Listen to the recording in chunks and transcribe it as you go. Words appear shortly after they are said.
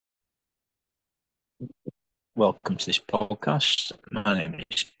Welcome to this podcast. My name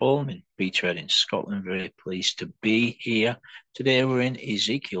is Paul. I'm in Peterhead in Scotland. Very pleased to be here. Today we're in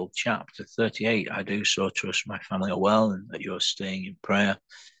Ezekiel chapter 38. I do so trust my family are well and that you're staying in prayer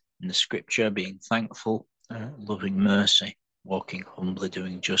in the scripture, being thankful, loving mercy, walking humbly,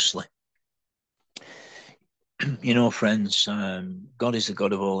 doing justly. You know, friends, God is the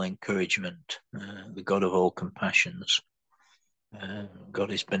God of all encouragement, the God of all compassions.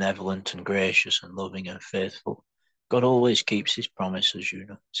 God is benevolent and gracious and loving and faithful. God always keeps his promises, you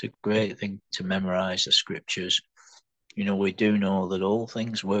know. It's a great thing to memorize the scriptures. You know, we do know that all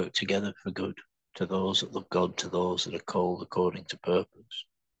things work together for good to those that love God, to those that are called according to purpose.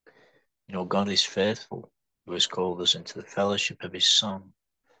 You know, God is faithful, who has called us into the fellowship of his Son,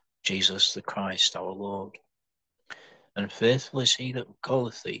 Jesus the Christ, our Lord. And faithful is he that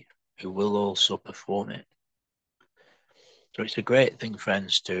calleth thee, who will also perform it. So it's a great thing,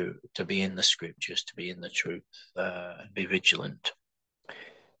 friends, to be in the scriptures, to be in the truth, and be vigilant.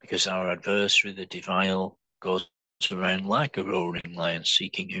 Because our adversary, the devil, goes around like a roaring lion,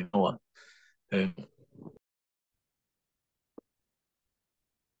 seeking whom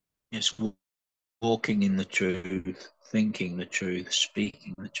is walking in the truth, thinking the truth,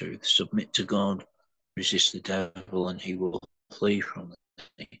 speaking the truth. Submit to God, resist the devil, and he will flee from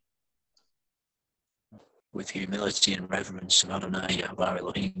thee. With humility and reverence of Adonai, Yahweh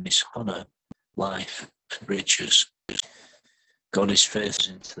Elohim, is honor, life, riches. God is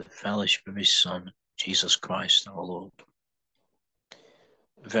faithful into the fellowship of his Son, Jesus Christ our Lord.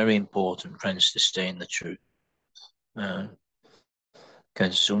 Very important, friends, to stay in the truth.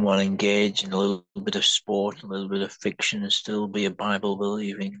 Can someone engage in a little bit of sport, a little bit of fiction, and still be a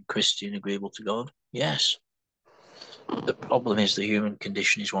Bible-believing Christian agreeable to God? Yes. The problem is the human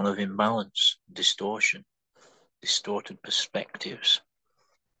condition is one of imbalance, distortion, distorted perspectives.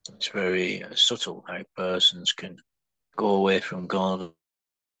 It's very subtle how persons can go away from God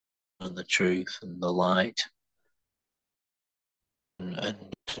and the truth and the light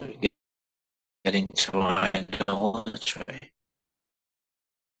and get into idolatry.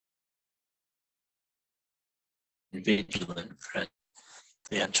 Vigilant, friend.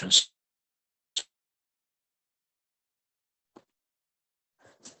 The entrance.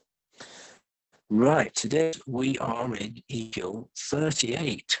 Right, today we are in Ezekiel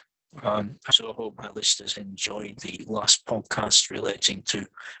 38. I so hope my listeners enjoyed the last podcast relating to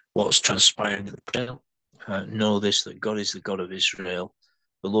what's transpiring in the present. Know this, that God is the God of Israel,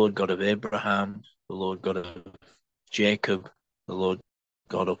 the Lord God of Abraham, the Lord God of Jacob, the Lord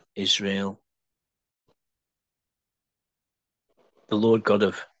God of Israel, the Lord God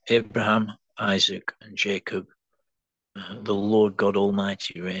of Abraham, Isaac, and Jacob, the Lord God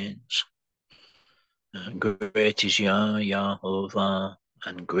Almighty reigns. Great is Jehovah,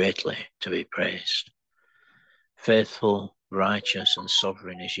 and greatly to be praised. Faithful, righteous, and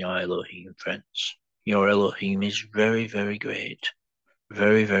sovereign is Yah Elohim, friends. Your Elohim is very, very great,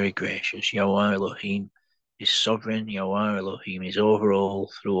 very, very gracious. Yahweh Elohim is sovereign. Yahweh Elohim is over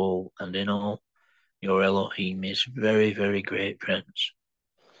all, through all, and in all. Your Elohim is very, very great, friends.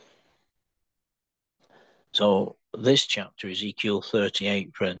 So this chapter, Ezekiel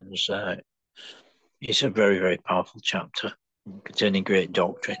 38, friends, it's a very, very powerful chapter containing great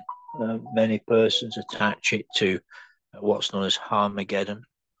doctrine. Many persons attach it to what's known as Armageddon,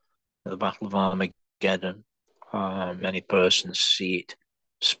 the Battle of Armageddon. Many persons see it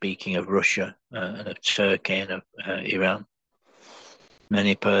speaking of Russia and of Turkey and of Iran.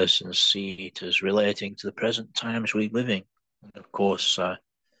 Many persons see it as relating to the present times we live in. And of course,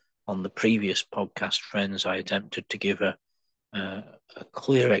 on the previous podcast, friends, I attempted to give a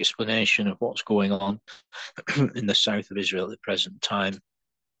clear explanation of what's going on in the south of Israel at the present time,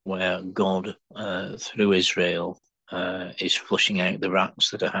 where God, through Israel, is flushing out the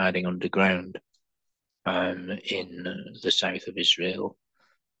rats that are hiding underground in the south of Israel.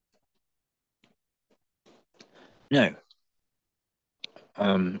 Now,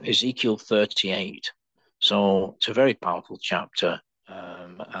 Ezekiel 38. So it's a very powerful chapter,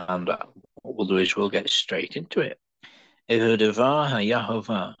 and what we'll do is we'll get straight into it.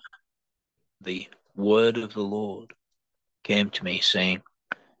 Yehovah, the word of the Lord, came to me, saying,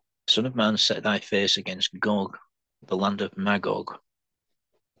 Son of man, set thy face against Gog, the land of Magog,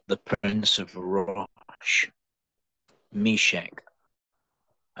 the prince of Rosh, Meshech,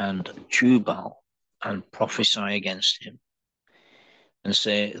 and Tubal, and prophesy against him, and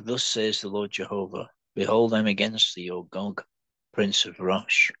say, Thus says the Lord Jehovah, Behold, I am against thee, O Gog, prince of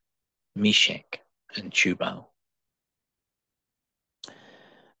Rosh, Meshech, and Tubal.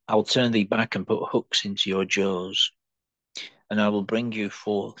 I will turn thee back and put hooks into your jaws, and I will bring you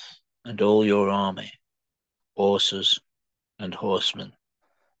forth, and all your army, horses, and horsemen,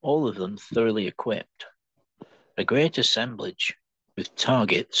 all of them thoroughly equipped, a great assemblage with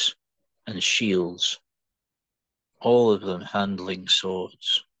targets and shields, all of them handling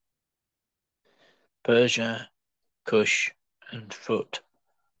swords. Persia, Cush, and Phut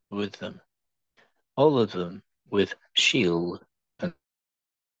with them, all of them with shield and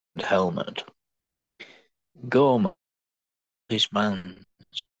helmet. Gomer, his man,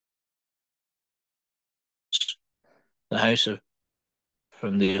 the house of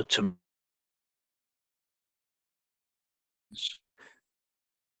from the uttermost.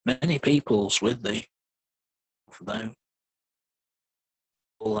 Many peoples with thee, for thou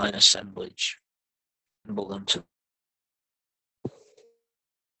all thine assemblage, assemble unto.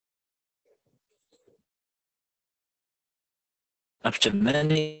 After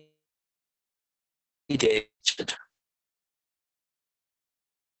many days to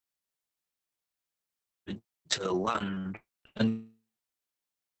the land and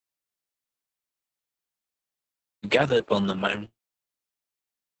gathered upon the mountains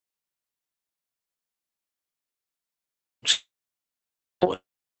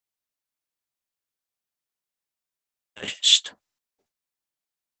west,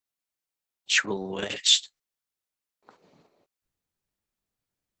 actual west.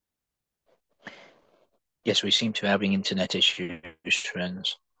 Yes, we seem to be having internet issues,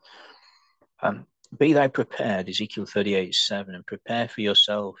 friends. Be thou prepared, Ezekiel 38:7, and prepare for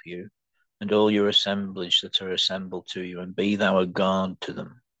yourself, you, and all your assemblage that are assembled to you, and be thou a guard to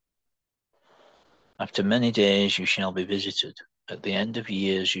them. After many days you shall be visited. At the end of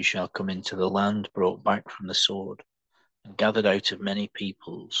years you shall come into the land brought back from the sword, and gathered out of many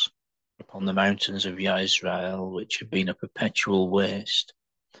peoples, upon the mountains of Israel, which have been a perpetual waste.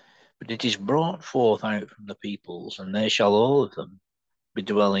 But it is brought forth out from the peoples, and they shall all of them be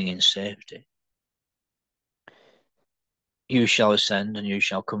dwelling in safety. You shall ascend, and you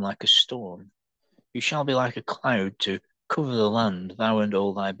shall come like a storm. You shall be like a cloud to cover the land, thou and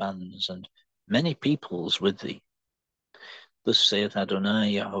all thy bands, and many peoples with thee. Thus saith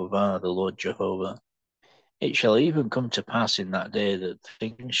Adonai Jehovah, the Lord Jehovah. It shall even come to pass in that day that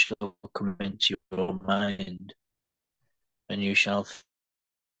things shall come into your mind, and you shall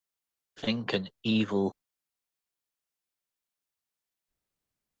think an evil.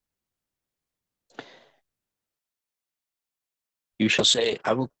 You shall say,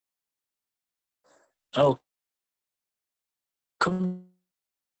 I will come.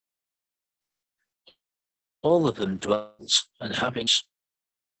 All of them dwells, and having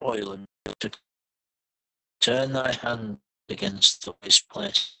spoil, and to turn thy hand against the waste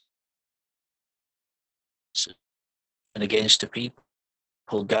place, and against a people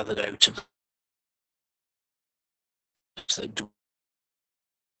gathered out of that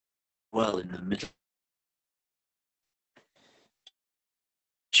dwell in the middle,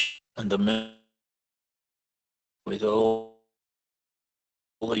 and the with all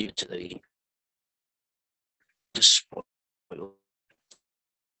you to thee, to spoil,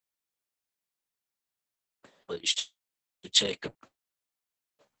 to take up.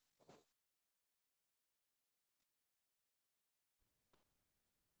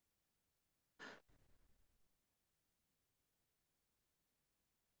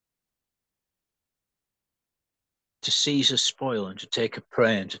 To seize a spoil, and to take a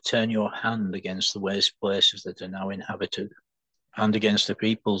prey, and to turn your hand against the waste places that are now inhabited, and against the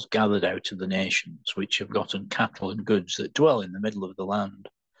peoples gathered out of the nations, which have gotten cattle and goods that dwell in the middle of the land.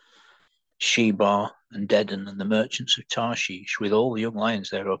 Sheba and Dedan and the merchants of Tarshish, with all the young lions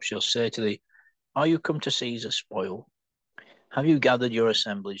thereof, shall say to thee, Are you come to seize a spoil? Have you gathered your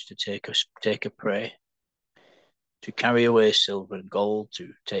assemblage to take a prey? To carry away silver and gold,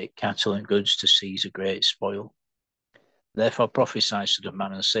 to take cattle and goods, to seize a great spoil? Therefore prophesy, son of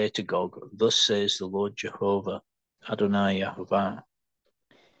man, and say to Gog, Thus says the Lord Jehovah, Adonai Jehovah.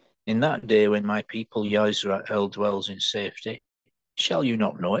 In that day when my people Israel dwells in safety, shall you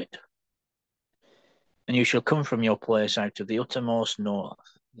not know it? And you shall come from your place out of the uttermost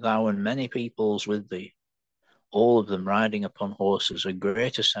north, thou and many peoples with thee, all of them riding upon horses, a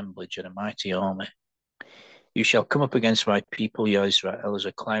great assemblage and a mighty army. You shall come up against my people Israel as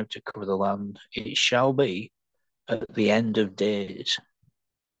a cloud to cover the land. It shall be at the end of days,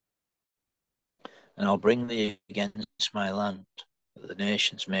 and I'll bring thee against my land, that the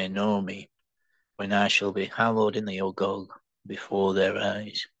nations may know me, when I shall be hallowed in the Magog before their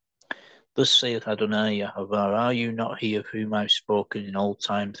eyes. Thus saith Adonai Jehovah, Are you not he of whom I've spoken in old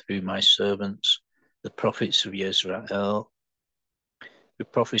time through my servants, the prophets of Israel, who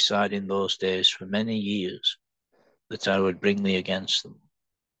prophesied in those days for many years that I would bring thee against them?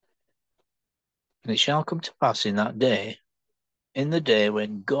 And it shall come to pass in that day, in the day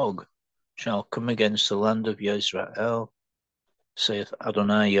when Gog shall come against the land of Israel, saith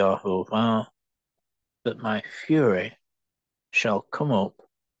Adonai Jehovah, that my fury shall come up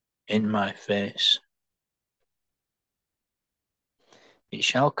in my face. It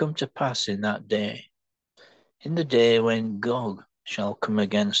shall come to pass in that day, in the day when Gog shall come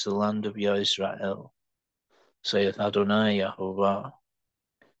against the land of Israel, saith Adonai Jehovah,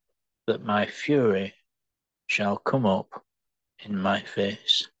 that my fury shall come up in my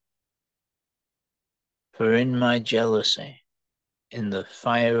face. For in my jealousy, in the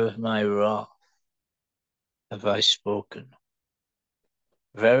fire of my wrath, have I spoken.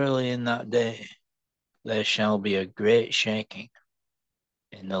 Verily in that day there shall be a great shaking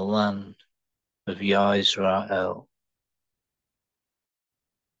in the land of Israel.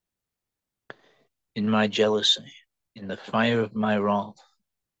 In my jealousy, in the fire of my wrath,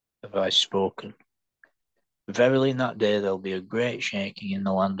 have I spoken. Verily in that day there'll be a great shaking in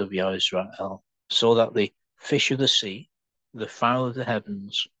the land of Israel, so that the fish of the sea, the fowl of the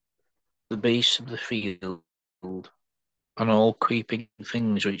heavens, the beasts of the field, and all creeping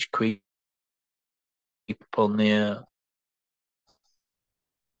things which creep upon the earth,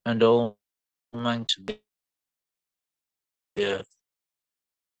 and all mankind of the earth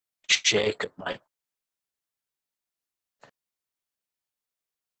shake at my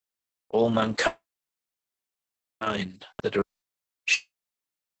all mankind that are,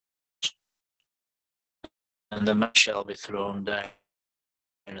 and the man shall be thrown down,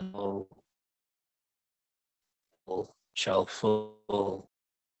 and all shall fall.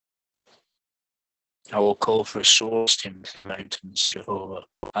 I will call for a sword in the mountains, Jehovah,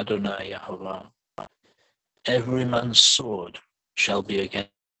 Adonai Jehovah. Every man's sword shall be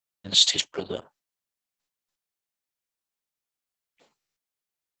against his brother.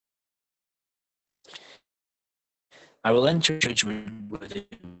 I will enter judgment with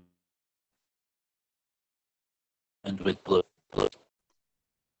him and with blood.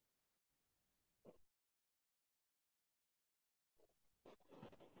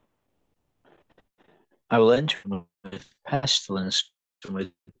 I will enter him with pestilence and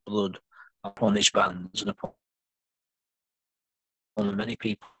with blood upon his bands and upon the many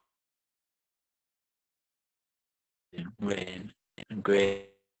people, rain and grey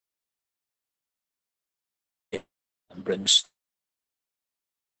and brimstone,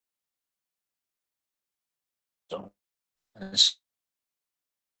 and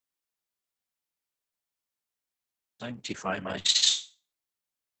sanctify my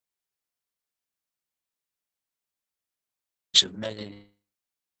of many,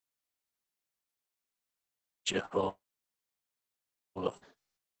 Jehovah.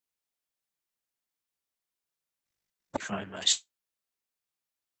 Sanctify my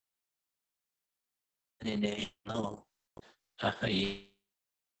name. No.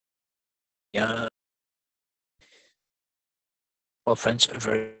 Yeah. Well, friends, are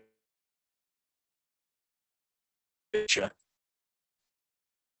very sure.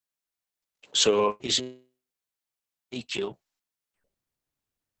 So Ezekiel.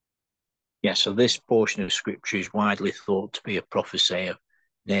 Yeah, so this portion of scripture is widely thought to be a prophecy of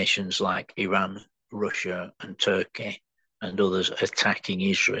nations like Iran, Russia, and Turkey, and others attacking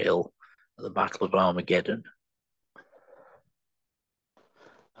Israel at the Battle of Armageddon.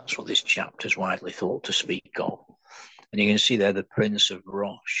 That's what this chapter is widely thought to speak of. And you can see there the Prince of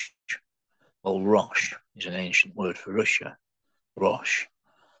Rosh. Well, Rosh is an ancient word for Russia. Rosh,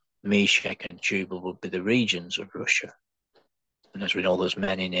 Meshech, and Tubal would be the regions of Russia. And as we know, there's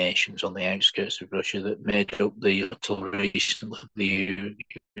many nations on the outskirts of Russia that made up the until recently the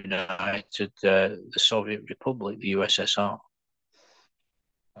United, the Soviet Republic, the USSR.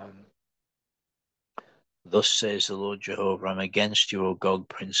 Thus says the Lord Jehovah, I'm against you, O Gog,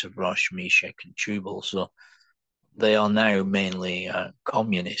 Prince of Rosh, Meshech, and Tubal. So they are now mainly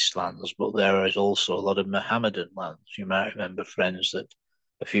communist lands, but there is also a lot of Mohammedan lands. You might remember, friends, that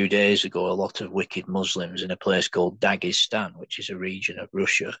a few days ago, a lot of wicked Muslims in a place called Dagestan, which is a region of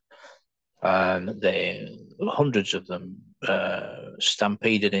Russia, hundreds of them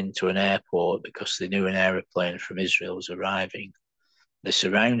stampeded into an airport because they knew an aeroplane from Israel was arriving. They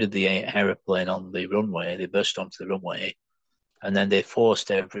surrounded the aeroplane on the runway, they burst onto the runway, and then they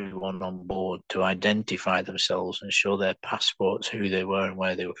forced everyone on board to identify themselves and show their passports, who they were and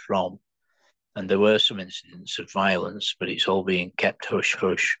where they were from. And there were some incidents of violence, but it's all being kept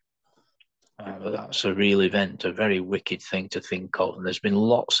hush-hush. But that's a real event, a very wicked thing to think of. And there's been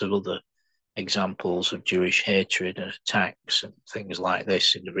lots of other examples of Jewish hatred and attacks and things like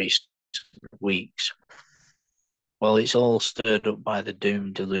this in the recent weeks. Well, it's all stirred up by the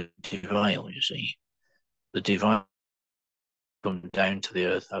doomed devile, you see. The devile come down to the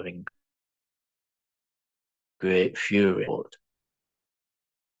earth having great fury,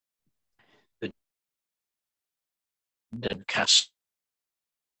 and cast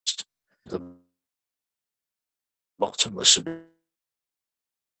the bottomless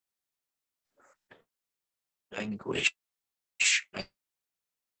anguish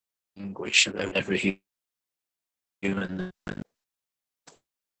of every human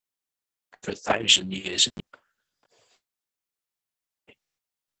for 1,000 years.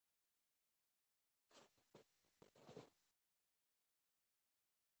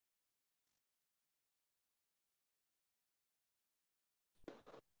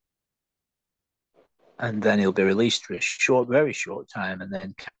 And then he'll be released for a very short time, and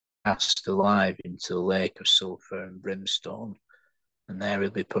then cast alive into the lake of sulphur and brimstone, and there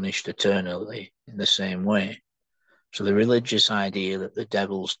he'll be punished eternally in the same way. So the religious idea that the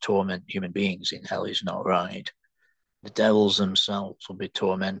devils torment human beings in hell is not right. The devils themselves will be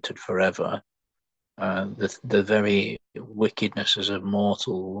tormented forever. The very wickednesses of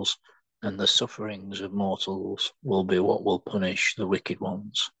mortals and the sufferings of mortals will be what will punish the wicked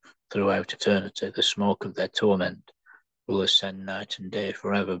ones throughout eternity. The smoke of their torment will ascend night and day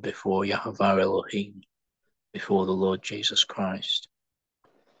forever before Yahweh Elohim, before the Lord Jesus Christ.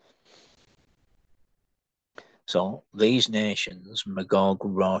 So these nations, Magog,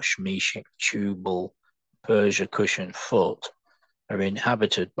 Rosh, Meshech, Tubal, Persia, Cush, and Phut, are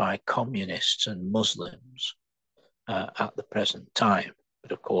inhabited by communists and Muslims at the present time.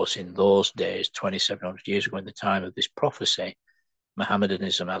 But of course, in those days, 2,700 years ago, in the time of this prophecy,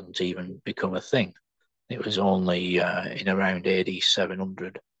 Mohammedanism hadn't even become a thing. It was only in around AD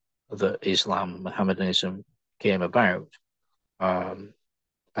 700 that Islam, Mohammedanism came about.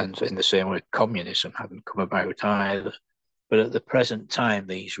 And in the same way, communism hadn't come about either. But at the present time,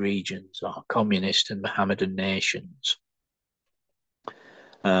 these regions are communist and Mohammedan nations.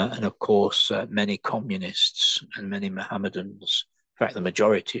 And of course, many communists and many Mohammedans, in fact, the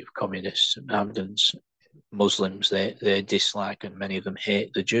majority of communists and Mohammedans, Muslims, they dislike and many of them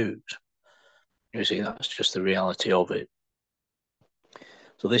hate the Jews. You see, that's just the reality of it.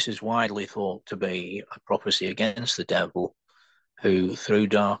 So this is widely thought to be a prophecy against the devil, who through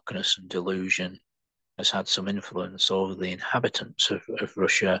darkness and delusion has had some influence over the inhabitants of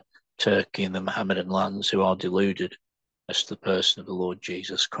Russia, Turkey, and the Mohammedan lands, who are deluded as to the person of the Lord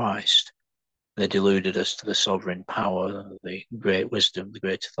Jesus Christ. They're deluded as to the sovereign power, the great wisdom, the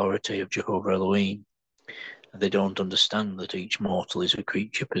great authority of Jehovah Elohim. And they don't understand that each mortal is a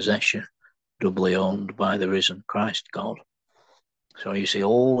creature possession, doubly owned by the risen Christ God. So you see,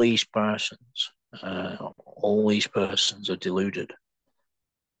 all these persons are deluded.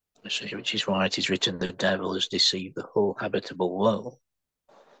 You see, which is why it is written, the devil has deceived the whole habitable world.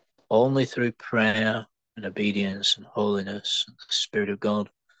 Only through prayer and obedience and holiness, and the Spirit of God,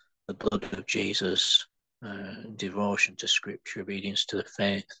 the blood of Jesus, devotion to Scripture, obedience to the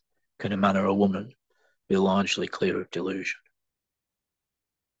faith, can a man or a woman be largely clear of delusion.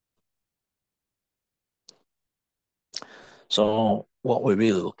 So what we're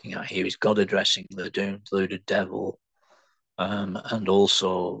really looking at here is God addressing the doomed, deluded devil, and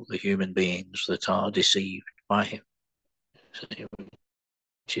also the human beings that are deceived by him,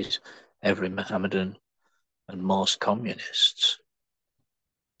 which is every Mohammedan and most communists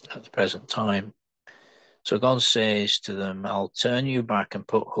at the present time. So God says to them, I'll turn you back and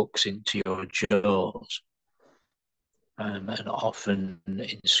put hooks into your jaws. And often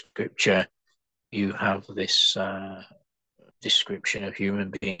in Scripture, you have this description of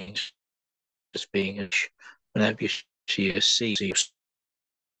human beings as being, whenever you see a sea of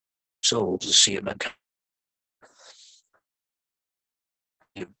souls, a sea of mankind,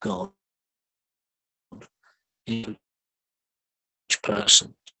 of God, each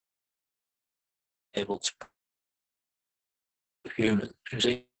person able to human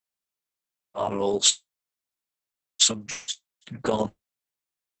are all subject to God,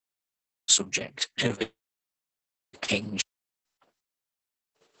 subject, every king,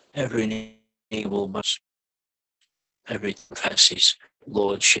 every evil must, every confesses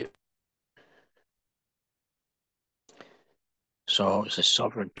lordship. So it's the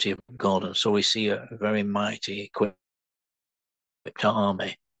sovereignty of God, and so we see a very mighty equipped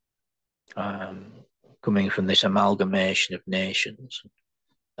army coming from this amalgamation of nations.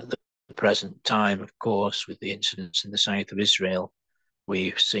 At the present time, of course, with the incidents in the south of Israel,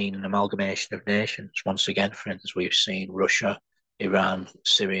 we've seen an amalgamation of nations. Once again, friends, we've seen Russia, Iran,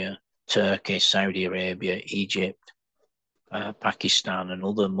 Syria, Turkey, Saudi Arabia, Egypt, Pakistan, and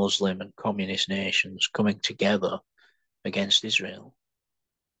other Muslim and communist nations coming together against Israel.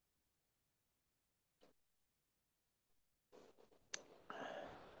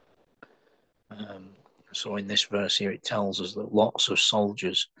 So in this verse here, it tells us that lots of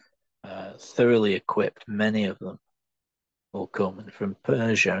soldiers, thoroughly equipped, many of them, will come. And from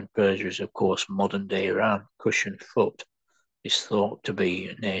Persia, and Persia is, of course, modern-day Iran. Cush and Phut is thought to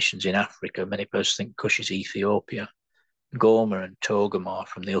be nations in Africa. Many persons think Cush is Ethiopia. Gomer and Togarmah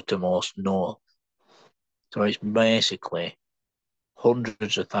from the uttermost north. So it's basically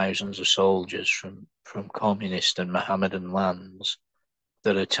hundreds of thousands of soldiers from communist and Mohammedan lands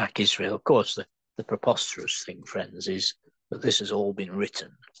that attack Israel. Of course, the preposterous thing, friends, is that this has all been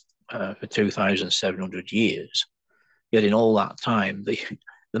written for 2,700 years. Yet in all that time,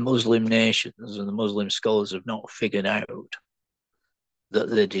 the Muslim nations and the Muslim scholars have not figured out that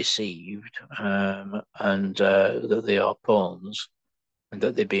they're deceived and that they are pawns and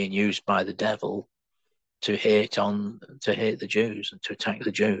that they're being used by the devil to hate the Jews and to attack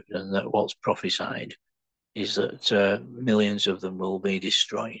the Jews, and that what's prophesied is that millions of them will be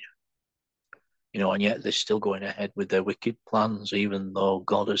destroyed. And yet they're still going ahead with their wicked plans, even though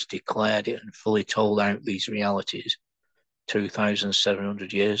God has declared it and fully told out these realities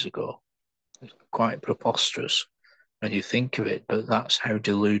 2,700 years ago. It's quite preposterous when you think of it, but that's how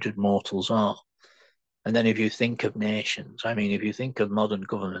deluded mortals are. And then if you think of nations, if you think of modern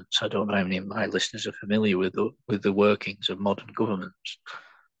governments, I don't know how many of my listeners are familiar with the workings of modern governments.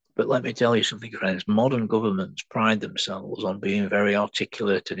 But let me tell you something, friends. Modern governments pride themselves on being very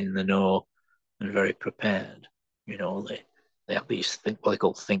articulate and in the know and very prepared. They have these what they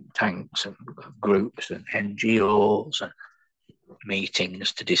call think tanks and groups and NGOs and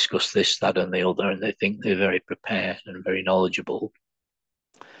meetings to discuss this, that, and the other, and they think they're very prepared and very knowledgeable.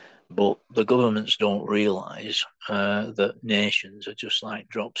 But the governments don't realise that nations are just like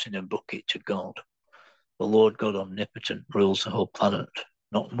drops in a bucket to God. The Lord God omnipotent rules the whole planet,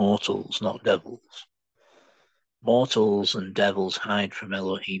 not mortals, not devils. Mortals and devils hide from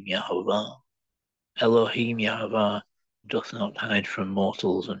Elohim Yehovah. Elohim Yehovah doth not hide from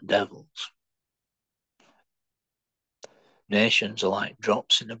mortals and devils. Nations are like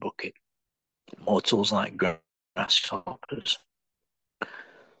drops in a bucket, mortals like grasshoppers.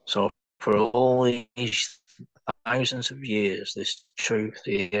 So for all these thousands of years, this truth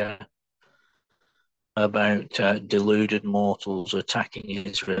here about deluded mortals attacking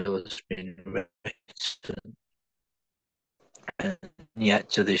Israel has been written. And yet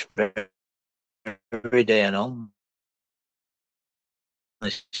to this very day and on,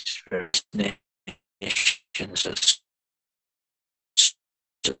 this very nations are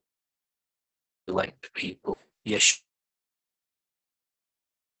select people. Yeshua,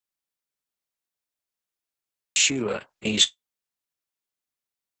 he's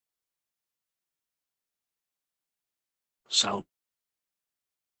salvation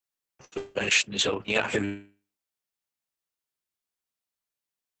is of Yahweh.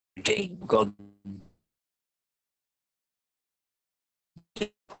 God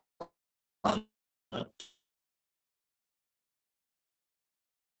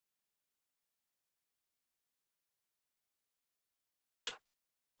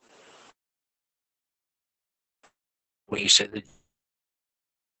when you said the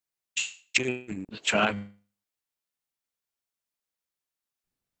Jew, the tribe.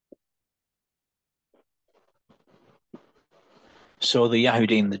 So the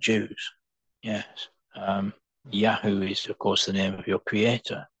Yahudim, the Jews, yes. Yahoo is, of course, the name of your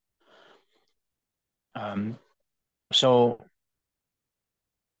creator. So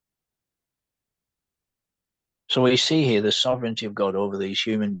we see here the sovereignty of God over these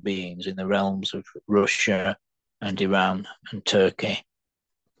human beings in the realms of Russia and Iran and Turkey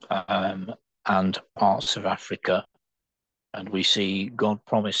and parts of Africa. And we see God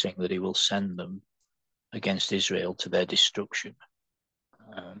promising that he will send them against Israel to their destruction.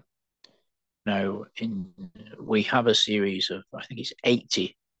 Now, we have a series of, I think it's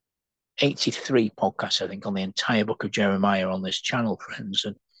 83 podcasts, I think, on the entire book of Jeremiah on this channel, friends.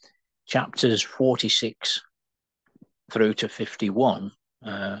 And chapters 46 through to 51,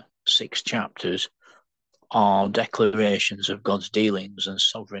 6 chapters, are declarations of God's dealings and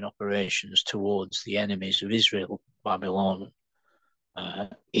sovereign operations towards the enemies of Israel, Babylon,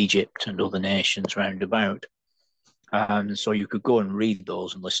 Egypt, and other nations round about. So you could go and read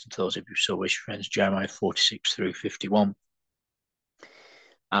those and listen to those if you so wish, friends, Jeremiah 46 through 51.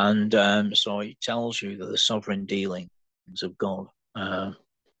 And so it tells you that the sovereign dealings of God,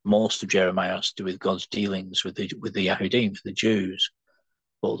 most of Jeremiah has to do with God's dealings with the Yahudim, the Jews.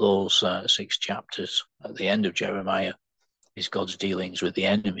 But those 6 chapters at the end of Jeremiah is God's dealings with the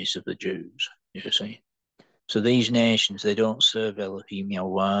enemies of the Jews, you see. So these nations, they don't serve Elohim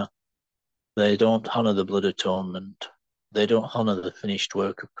Yahweh. They don't honour the blood atonement. They don't honour the finished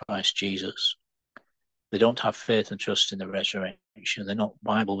work of Christ Jesus. They don't have faith and trust in the resurrection. They're not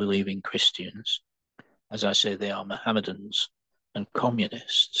Bible-believing Christians. As I say, they are Mohammedans and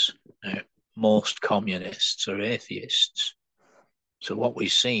communists. Most communists are atheists. So what we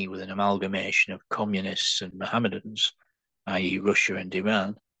see with an amalgamation of communists and Mohammedans, i.e. Russia and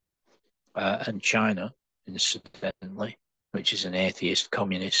Iran, and China, incidentally, which is an atheist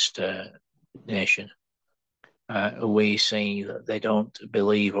communist nation, we see that they don't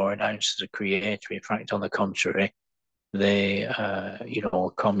believe or announce as a creator. In fact, on the contrary, they,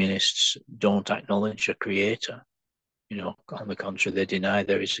 communists don't acknowledge a creator. On the contrary, they deny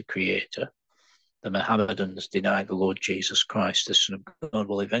there is a creator. The Mohammedans deny the Lord Jesus Christ, the Son of God.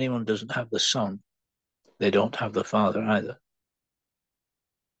 Well, if anyone doesn't have the Son, they don't have the Father either.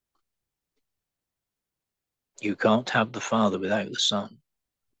 You can't have the Father without the Son.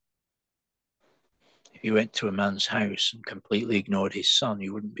 If you went to a man's house and completely ignored his son,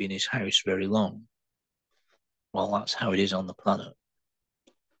 you wouldn't be in his house very long. Well, that's how it is on the planet.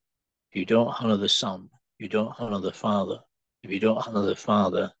 If you don't honour the Son, you don't honour the Father. If you don't honour the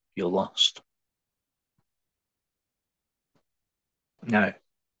Father, you're lost. Now,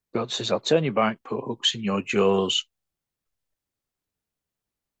 God says, I'll turn you back, put hooks in your jaws.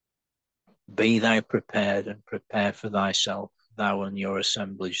 Be thou prepared and prepare for thyself, thou and your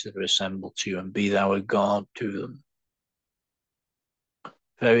assemblage that are assembled to you, and be thou a guard to them.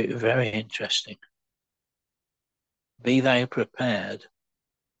 Very, very interesting. Be thou prepared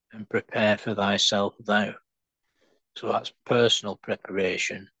and prepare for thyself, thou. So that's personal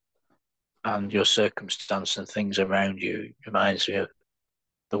preparation, and your circumstance and things around you. Reminds me of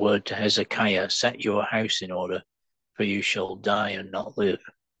the word to Hezekiah, set your house in order, for you shall die and not live.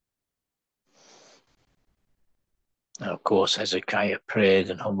 Now, of course, Hezekiah prayed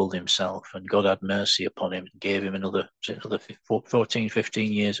and humbled himself, and God had mercy upon him and gave him another 14,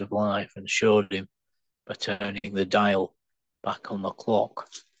 15 years of life, and showed him by turning the dial back on the clock.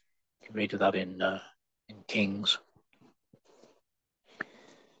 You can read of that in Kings.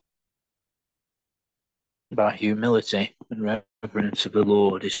 By humility and reverence of the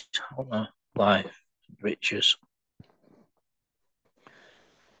Lord is honor, life, and riches.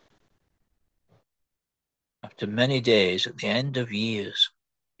 After many days, at the end of years,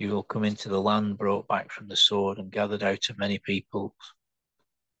 you will come into the land brought back from the sword and gathered out of many peoples,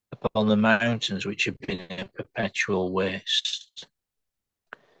 upon the mountains which have been a perpetual waste.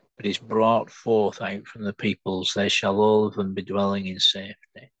 But is brought forth out from the peoples, they shall all of them be dwelling in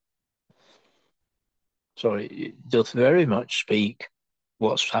safety. So it doth very much speak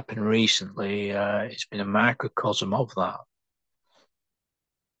what's happened recently. It's been a microcosm of that.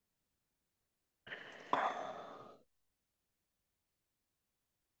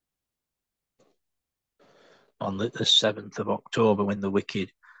 On the 7th of October, when the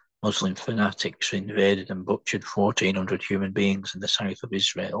wicked Muslim fanatics invaded and butchered 1,400 human beings in the south of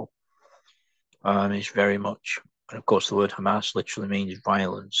Israel, is very much, and of course the word Hamas literally means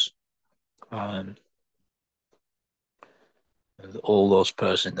violence. All those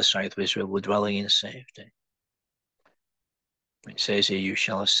persons in the south of Israel were dwelling in safety. It says here, you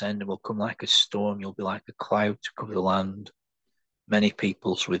shall ascend and will come like a storm, you'll be like a cloud to cover the land, many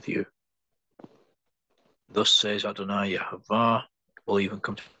peoples with you. Thus says Adonai Yehovah, it will even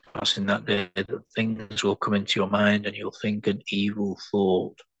come to pass in that day that things will come into your mind and you'll think an evil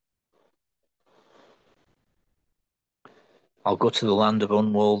thought. I'll go to the land of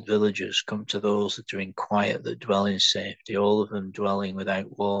unwalled villages, come to those that are in quiet, that dwell in safety, all of them dwelling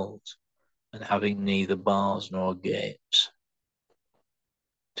without walls and having neither bars nor gates.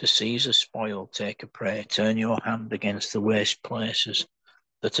 To seize a spoil, take a prey, turn your hand against the waste places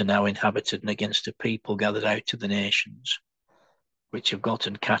that are now inhabited, and against a people gathered out of the nations, which have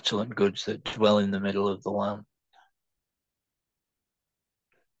gotten cattle and goods that dwell in the middle of the land.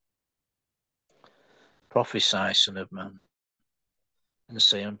 Prophesy, son of man, and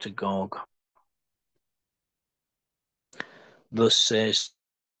say unto Gog, thus says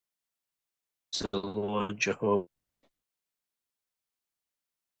the Lord Jehovah,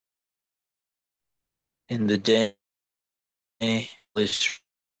 in the day Israel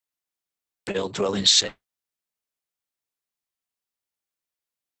dwell in safety.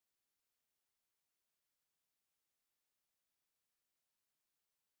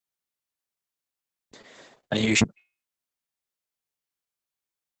 And you shall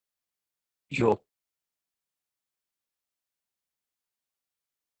your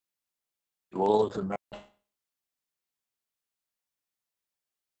all of them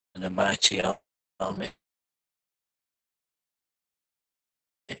and a mighty army.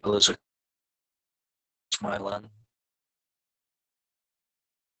 pillars across my land,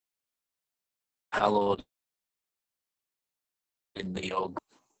 hallowed in the yoke.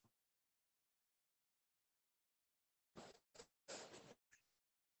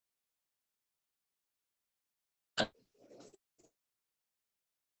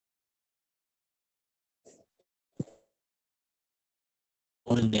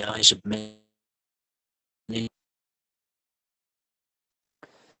 In the eyes of many,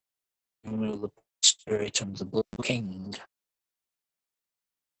 the spirit and the blood king.